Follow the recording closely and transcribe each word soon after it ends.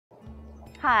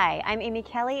Hi, I'm Amy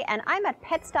Kelly and I'm at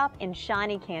Pet Stop in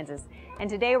Shawnee, Kansas. And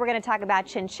today we're going to talk about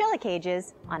chinchilla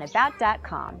cages on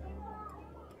about.com.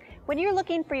 When you're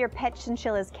looking for your pet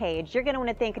chinchilla's cage, you're going to want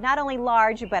to think not only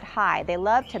large but high. They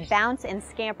love to bounce and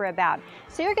scamper about.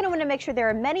 So you're going to want to make sure there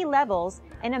are many levels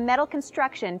in a metal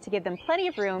construction to give them plenty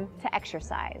of room to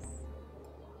exercise.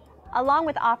 Along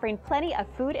with offering plenty of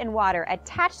food and water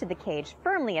attached to the cage,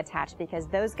 firmly attached because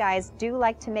those guys do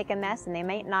like to make a mess and they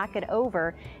may knock it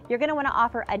over, you're going to want to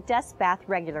offer a dust bath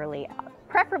regularly,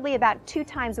 preferably about 2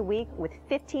 times a week with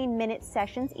 15-minute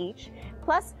sessions each.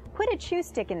 Plus, put a chew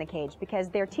stick in the cage because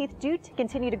their teeth do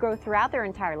continue to grow throughout their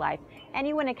entire life and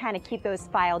you want to kind of keep those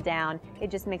filed down. It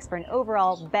just makes for an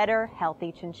overall better,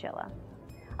 healthy chinchilla.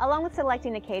 Along with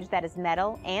selecting a cage that is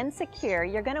metal and secure,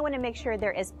 you're going to want to make sure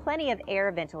there is plenty of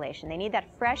air ventilation. They need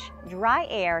that fresh, dry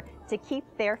air to keep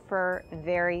their fur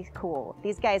very cool.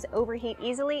 These guys overheat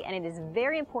easily and it is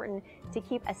very important to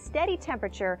keep a steady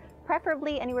temperature,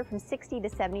 preferably anywhere from 60 to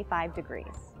 75 degrees.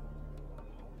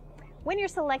 When you're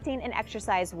selecting an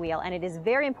exercise wheel, and it is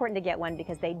very important to get one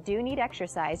because they do need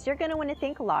exercise, you're going to want to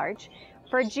think large.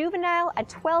 For a juvenile, a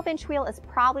 12-inch wheel is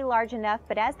probably large enough,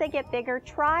 but as they get bigger,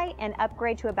 try and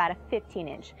upgrade to about a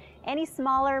 15-inch. Any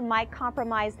smaller might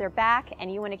compromise their back,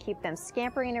 and you want to keep them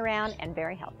scampering around and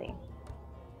very healthy.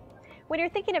 When you're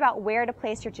thinking about where to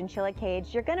place your chinchilla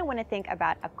cage, you're going to want to think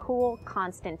about a cool,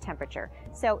 constant temperature.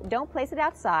 So don't place it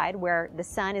outside where the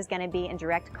sun is going to be in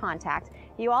direct contact.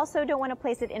 You also don't want to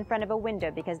place it in front of a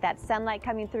window because that sunlight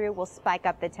coming through will spike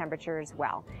up the temperature as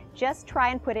well. Just try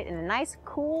and put it in a nice,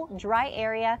 cool, dry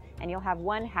area and you'll have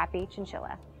one happy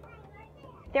chinchilla.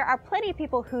 There are plenty of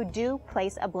people who do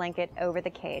place a blanket over the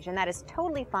cage, and that is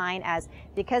totally fine, as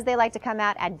because they like to come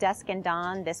out at dusk and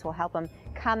dawn, this will help them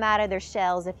come out of their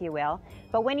shells, if you will.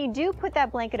 But when you do put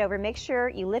that blanket over, make sure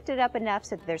you lift it up enough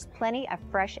so that there's plenty of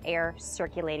fresh air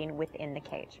circulating within the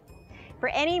cage. For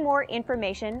any more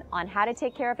information on how to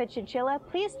take care of a chinchilla,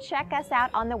 please check us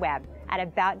out on the web at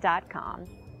about.com.